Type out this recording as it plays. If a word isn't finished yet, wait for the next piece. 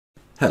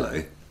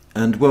Hello,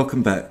 and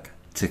welcome back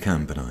to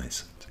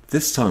Kanbanize.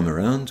 This time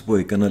around,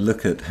 we're going to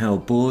look at how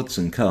boards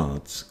and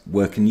cards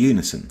work in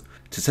unison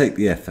to take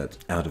the effort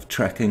out of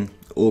tracking,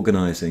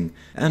 organising,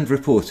 and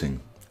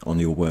reporting on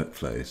your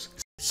workflows.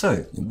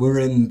 So, we're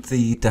in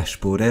the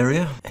dashboard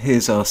area.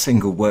 Here's our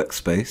single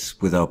workspace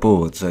with our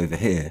boards over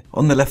here.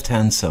 On the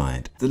left-hand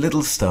side, the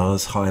little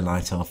stars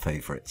highlight our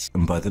favourites.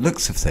 And by the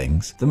looks of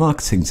things, the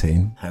marketing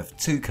team have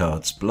 2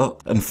 cards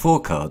blocked and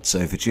 4 cards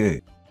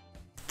overdue.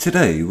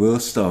 Today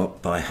we'll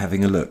start by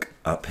having a look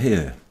up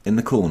here in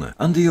the corner.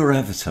 Under your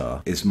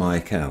avatar is My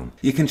Account.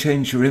 You can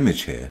change your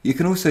image here. You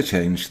can also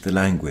change the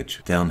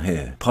language down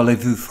here.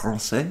 Parlez-vous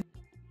français?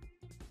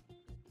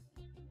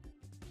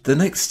 The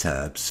next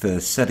tab's for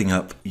setting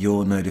up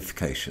your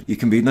notification. You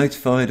can be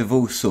notified of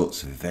all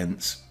sorts of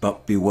events,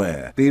 but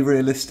beware. Be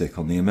realistic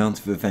on the amount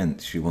of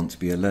events you want to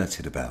be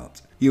alerted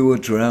about. You will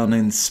drown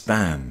in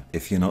spam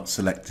if you're not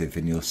selective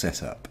in your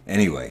setup.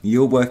 Anyway,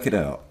 you'll work it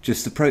out.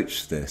 Just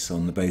approach this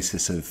on the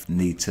basis of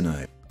need to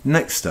know.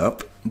 Next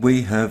up,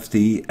 we have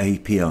the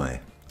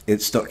API,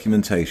 its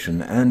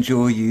documentation and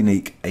your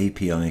unique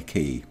API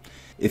key.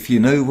 If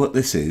you know what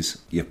this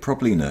is, you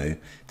probably know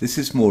this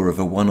is more of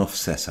a one-off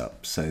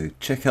setup, so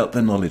check out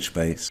the knowledge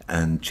base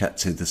and chat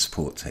to the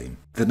support team.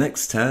 The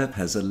next tab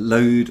has a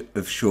load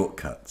of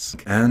shortcuts.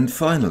 And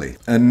finally,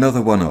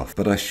 another one-off,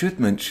 but I should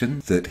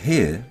mention that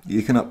here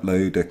you can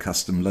upload a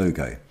custom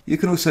logo. You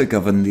can also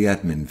govern the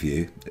admin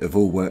view of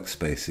all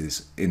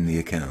workspaces in the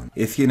account.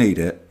 If you need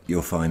it,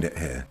 you'll find it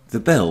here. The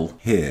bell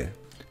here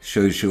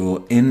shows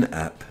your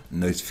in-app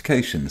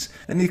notifications,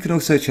 and you can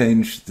also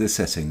change the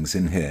settings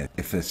in here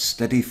if a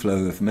steady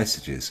flow of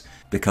messages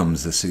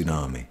becomes a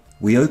tsunami.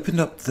 We opened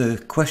up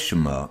the question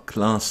mark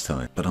last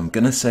time, but I'm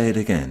going to say it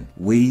again.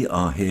 We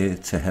are here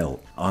to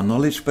help. Our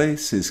knowledge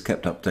base is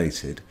kept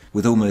updated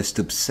with almost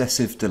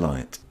obsessive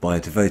delight by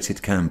a devoted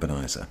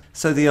Kanbanizer,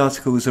 so the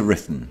articles are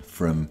written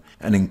from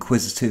an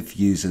inquisitive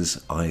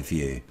user's eye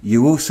view.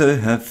 You also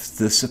have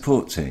the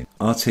support team.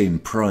 Our team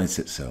prides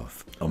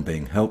itself on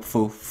being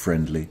helpful,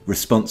 friendly,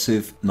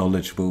 responsive,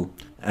 knowledgeable,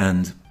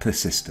 and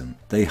persistent.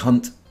 They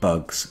hunt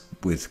bugs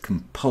with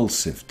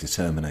compulsive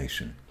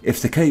determination.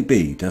 If the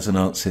KB doesn't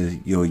answer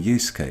your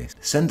use case,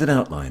 send an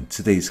outline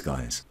to these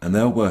guys and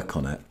they'll work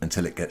on it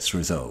until it gets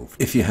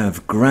resolved. If you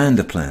have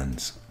grander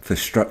plans for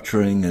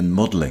structuring and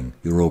modelling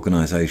your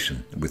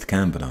organisation with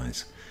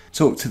Kanbanize,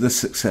 talk to the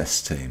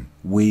success team.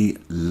 We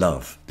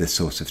love this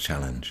sort of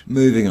challenge.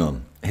 Moving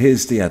on,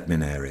 here's the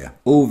admin area.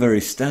 All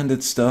very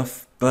standard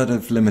stuff, but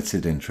of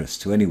limited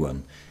interest to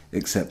anyone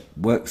except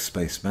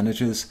workspace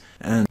managers,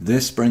 and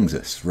this brings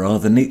us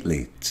rather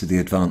neatly to the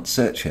advanced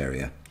search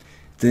area.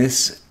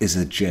 This is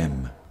a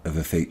gem of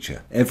a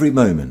feature. Every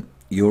moment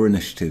your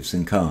initiatives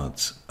and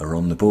cards are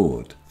on the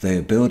board, they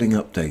are building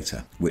up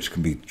data which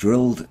can be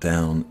drilled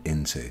down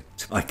into.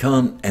 I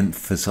can't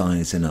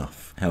emphasize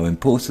enough how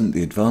important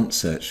the advanced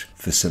search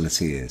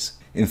facility is.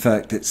 In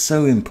fact, it's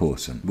so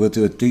important, we'll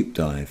do a deep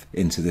dive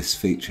into this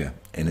feature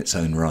in its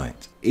own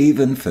right.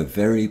 Even for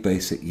very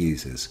basic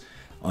users,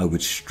 I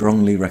would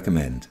strongly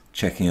recommend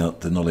checking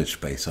out the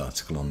knowledge base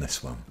article on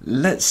this one.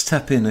 Let's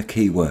tap in a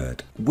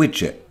keyword.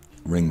 Widget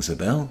rings a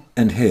bell,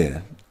 and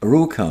here are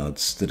all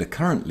cards that are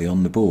currently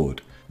on the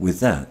board with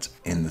that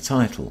in the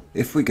title.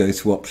 If we go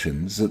to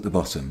options at the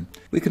bottom,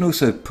 we can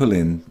also pull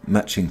in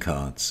matching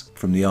cards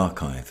from the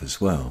archive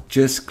as well.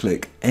 Just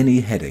click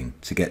any heading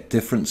to get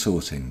different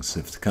sortings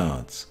of the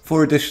cards.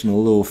 For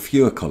additional or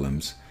fewer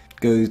columns,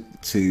 go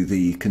to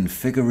the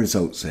configure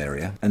results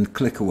area and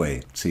click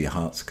away to your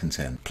heart's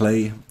content.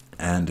 Play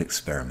and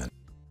experiment.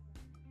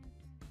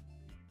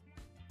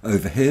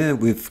 Over here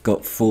we've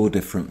got 4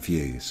 different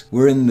views.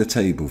 We're in the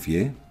table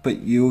view, but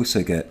you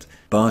also get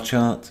bar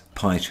chart,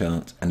 pie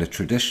chart, and a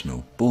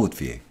traditional board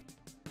view.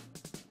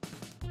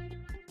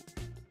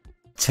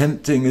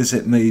 Tempting as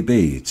it may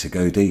be to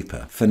go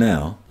deeper, for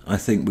now I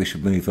think we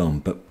should move on,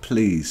 but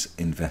please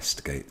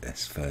investigate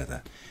this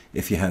further.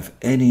 If you have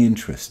any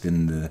interest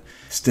in the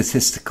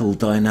statistical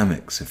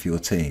dynamics of your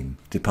team,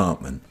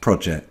 department,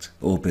 project,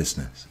 or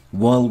business.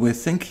 While we're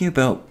thinking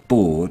about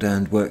board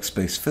and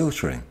workspace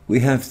filtering,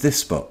 we have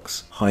this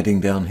box hiding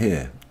down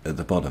here at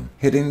the bottom.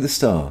 Hitting the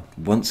star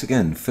once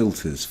again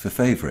filters for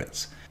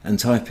favorites, and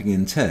typing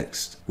in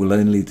text will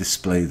only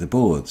display the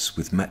boards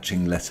with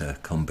matching letter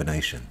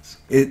combinations.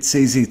 It's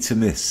easy to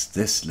miss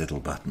this little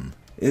button.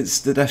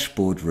 It's the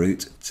dashboard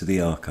route to the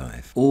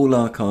archive. All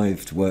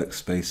archived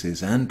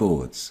workspaces and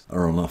boards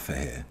are on offer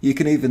here. You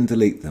can even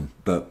delete them,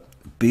 but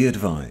be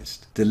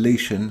advised,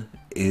 deletion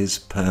is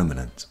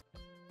permanent.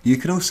 You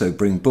can also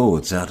bring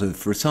boards out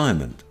of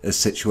retirement as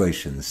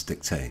situations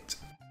dictate.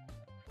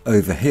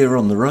 Over here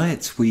on the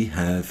right we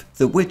have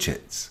the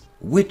widgets.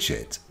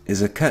 Widget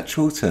is a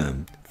catch-all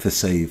term for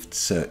saved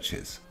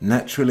searches.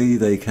 Naturally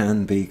they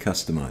can be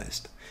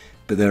customized,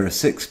 but there are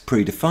 6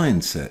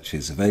 predefined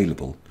searches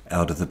available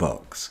out of the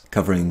box,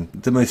 covering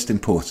the most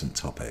important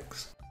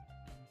topics.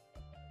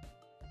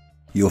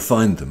 You'll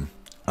find them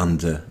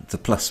under the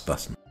plus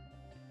button.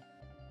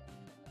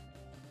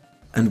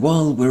 And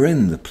while we're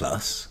in the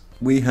plus,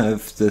 we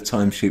have the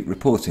timesheet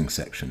reporting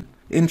section.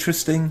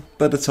 Interesting,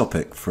 but a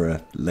topic for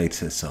a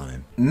later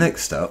time.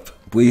 Next up,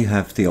 we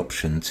have the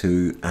option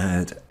to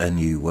add a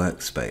new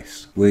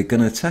workspace. We're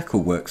going to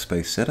tackle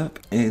workspace setup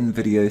in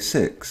video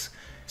 6,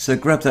 so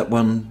grab that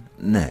one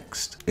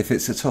next if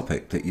it's a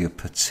topic that you're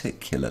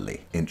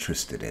particularly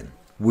interested in.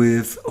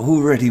 We've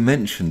already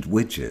mentioned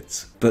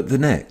widgets, but the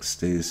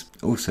next is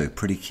also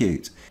pretty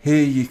cute.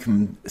 Here you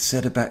can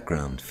set a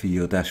background for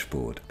your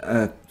dashboard,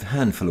 a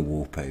handful of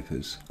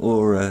wallpapers,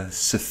 or a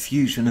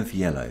suffusion of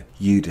yellow,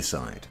 you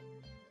decide.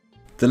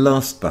 The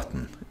last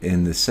button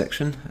in this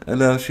section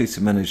allows you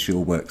to manage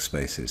your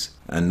workspaces.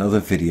 Another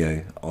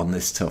video on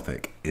this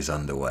topic is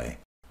underway.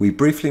 We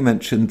briefly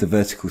mentioned the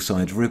vertical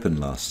side ribbon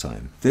last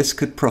time. This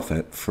could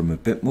profit from a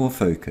bit more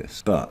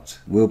focus, but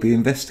we'll be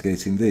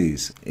investigating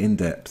these in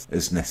depth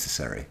as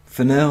necessary.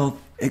 For now,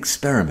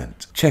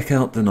 experiment, check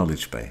out the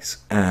knowledge base,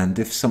 and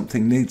if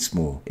something needs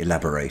more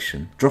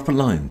elaboration, drop a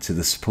line to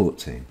the support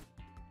team.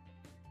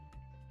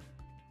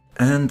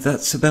 And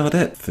that's about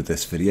it for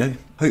this video.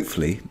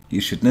 Hopefully you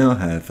should now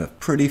have a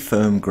pretty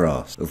firm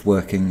grasp of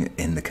working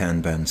in the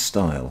Kanban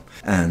style,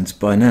 and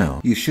by now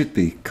you should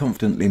be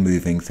confidently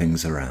moving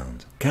things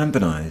around.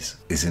 Kanbanize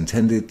is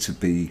intended to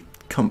be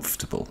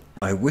comfortable.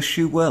 I wish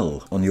you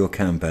well on your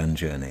Kanban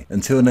journey.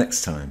 Until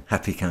next time,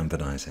 happy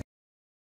Kanbanizing.